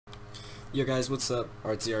Yo guys, what's up?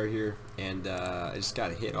 RTR here, and I just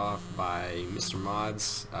got hit off by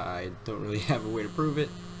MrModzzz. I don't really have a way to prove it,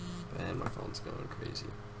 and my phone's going crazy.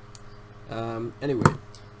 Anyway,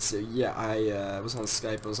 so yeah, I was on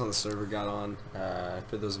Skype, I was on the server, got on.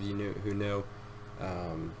 For those of you who know,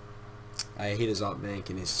 I hit his op bank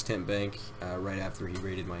and his temp bank right after he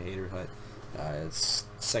raided my hater hut. It's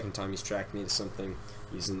the second time he's tracked me to something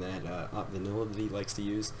using that op vanilla that he likes to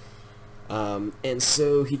use. And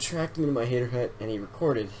so he tracked me to my hater hut and he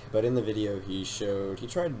recorded, but in the video he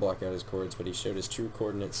tried to block out his coords, but he showed his true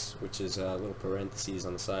coordinates, which is little parentheses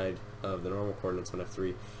on the side of the normal coordinates on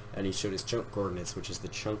F3, and he showed his chunk coordinates, which is the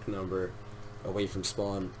chunk number away from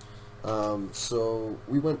spawn. So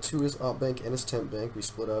we went to his op bank and his temp bank, we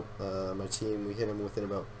split up, my team, we hit him within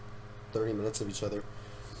about 30 minutes of each other,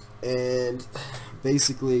 and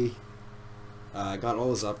basically got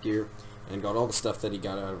all his op gear, and got all the stuff that he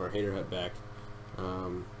got out of our hater hut back.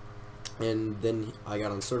 And then I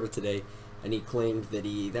got on server today, and he claimed that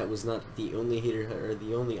that was not the only hater hut or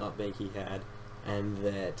the only op bank he had, and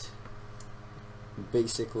that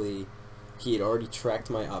basically he had already tracked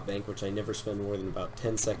my op bank, which I never spend more than about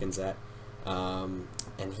 10 seconds at, and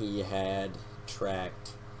he had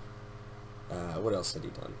tracked, what else had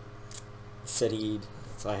he done? He said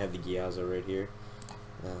so I have the DDOSer right here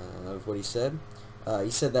of what he said.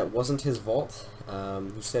 He said that wasn't his vault.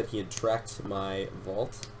 He said he had tracked my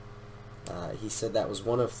vault. He said that was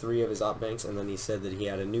one of 3 of his op banks, and then he said that he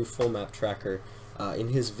had a new full map tracker. In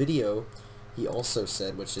his video, he also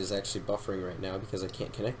said, which is actually buffering right now because I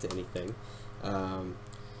can't connect to anything,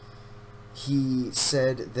 he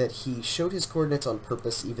said that he showed his coordinates on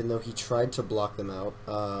purpose even though he tried to block them out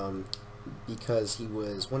because he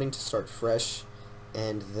was wanting to start fresh,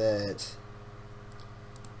 and that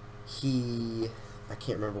I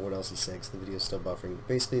can't remember what else he said because the video is still buffering, but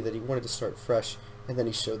basically that he wanted to start fresh, and then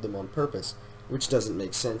he showed them on purpose, which doesn't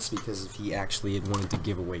make sense because if he actually had wanted to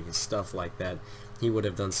give away his stuff like that, he would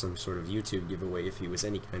have done some sort of YouTube giveaway if he was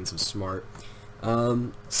any kinds of smart.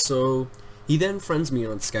 So he then friends me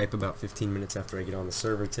on Skype about 15 minutes after I get on the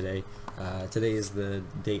server today. Today is the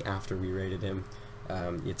day after we raided him.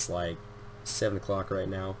 It's like 7 o'clock right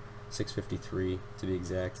now, 6:53 to be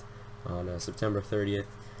exact, on September 30th.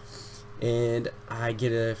 And I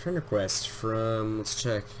get a friend request from, let's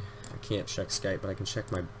check, I can't check Skype, but I can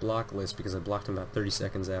check my block list because I blocked him about 30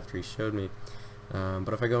 seconds after he showed me.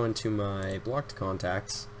 But if I go into my blocked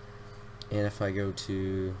contacts, and if I go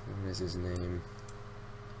to, what is his name?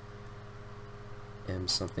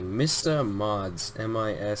 MrModzzz, MISTUH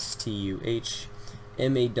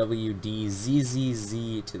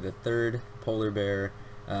MAWDZZZ to the 3rd, polar bear,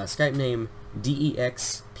 Skype name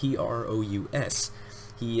DEXPROUS.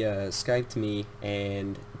 He Skyped me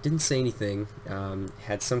and didn't say anything,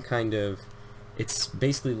 had some kind of, it's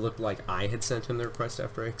basically looked like I had sent him the request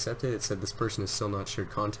after I accepted. It said this person has still not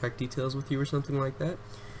shared contact details with you or something like that.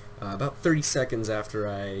 About 30 seconds after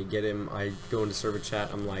I get him, I go into server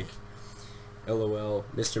chat, I'm like, LOL,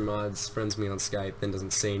 MrModzzz friends me on Skype, then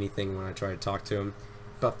doesn't say anything when I try to talk to him.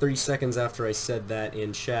 About 30 seconds after I said that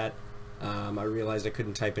in chat, I realized I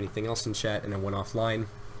couldn't type anything else in chat and I went offline.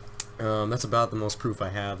 That's about the most proof I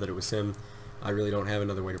have that it was him. I really don't have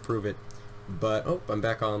another way to prove it. But, oh, I'm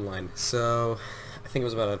back online. So, I think it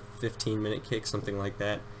was about a 15-minute kick, something like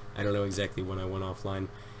that. I don't know exactly when I went offline.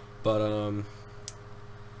 But,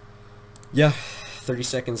 yeah, 30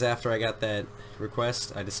 seconds after I got that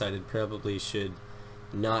request, I decided probably should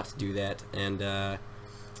not do that. And, I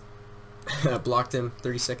blocked him.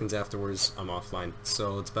 30 seconds afterwards, I'm offline.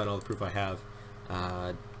 So, it's about all the proof I have.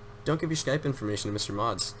 Don't give your Skype information to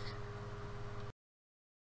MrModzzz.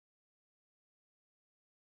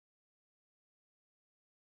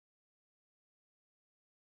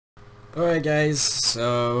 Alright guys,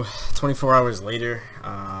 so 24 hours later,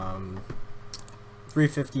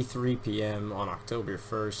 3:53 p.m. on October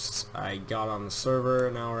 1st, I got on the server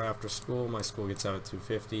an hour after school. My school gets out at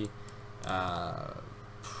 2:50. I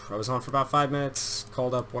was on for about 5 minutes,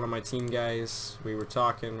 called up one of my team guys, we were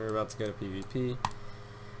talking, we were about to go to PvP,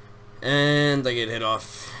 and I get hit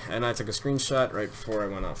off, and I took a screenshot right before I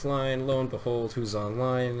went offline. Lo and behold, who's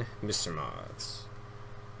online? MrModzzz.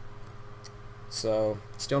 So,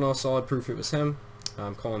 still no solid proof it was him.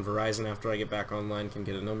 I'm calling Verizon after I get back online, can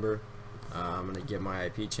get a number. I'm going to get my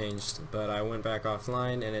IP changed, but I went back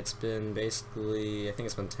offline, and it's been basically, I think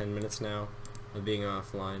it's been 10 minutes now of being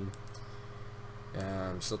offline.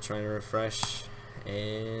 I'm still trying to refresh,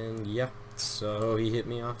 and yeah, so he hit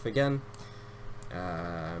me off again.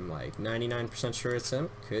 I'm like 99% sure it's him.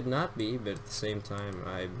 Could not be, but at the same time,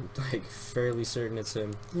 I'm like fairly certain it's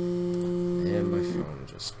him. And my phone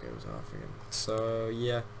just goes off again. So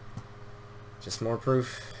yeah, Just more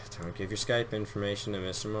proof. Don't give your Skype information to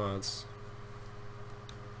MrModzzz.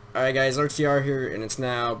 Alright guys, RTR here, and it's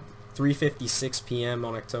now 3:56 p.m.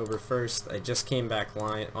 on October 1st. I just came back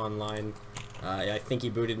online. I think he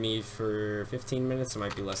booted me for 15 minutes. It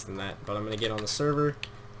might be less than that, but I'm going to get on the server.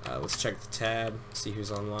 Let's check the tab, see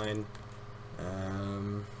who's online.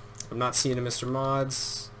 I'm not seeing a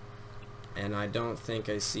MrModzzz, and I don't think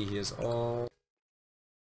I see his all.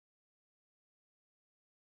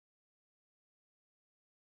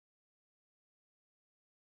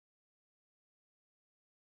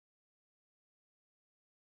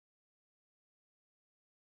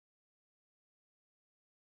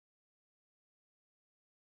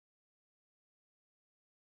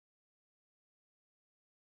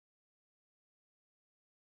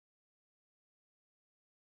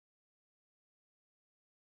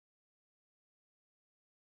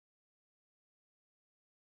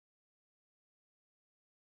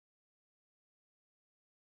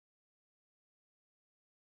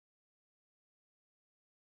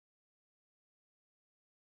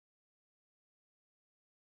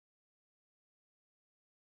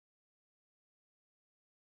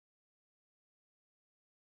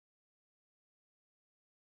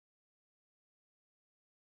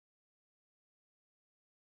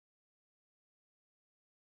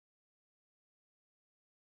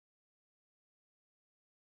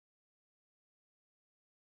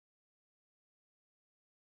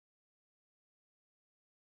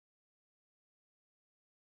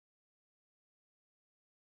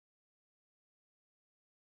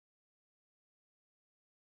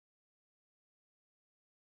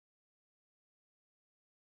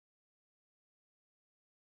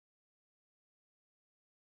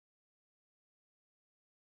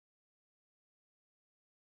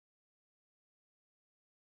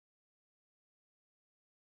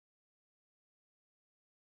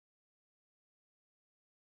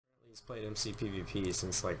 He's played MC PvP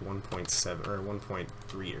since like 1.7 or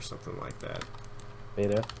 1.3 or something like that.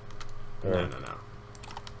 Beta? No.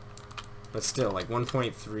 But still, like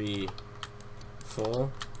 1.3 full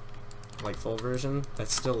version,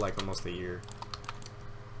 that's still like almost a year.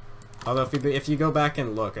 Although if you go back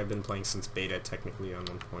and look, I've been playing since beta technically on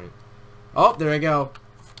 1 point. Oh, there I go.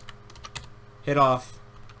 Hit off.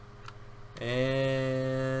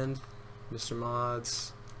 And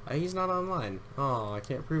MrModzzz. He's not online. Oh, I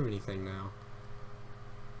can't prove anything now.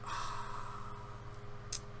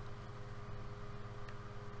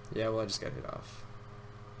 Yeah, well, I just got hit off.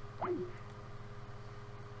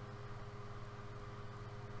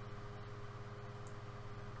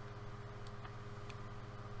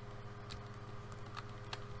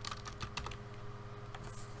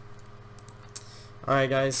 Alright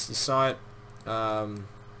guys, you saw it. I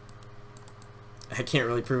can't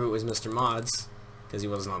really prove it was MrModzzz because he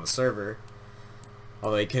wasn't on the server.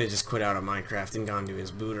 Although he could have just quit out of Minecraft and gone to his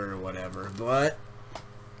booter or whatever. But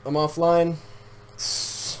I'm offline.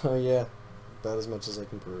 So yeah, about as much as I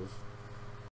can prove.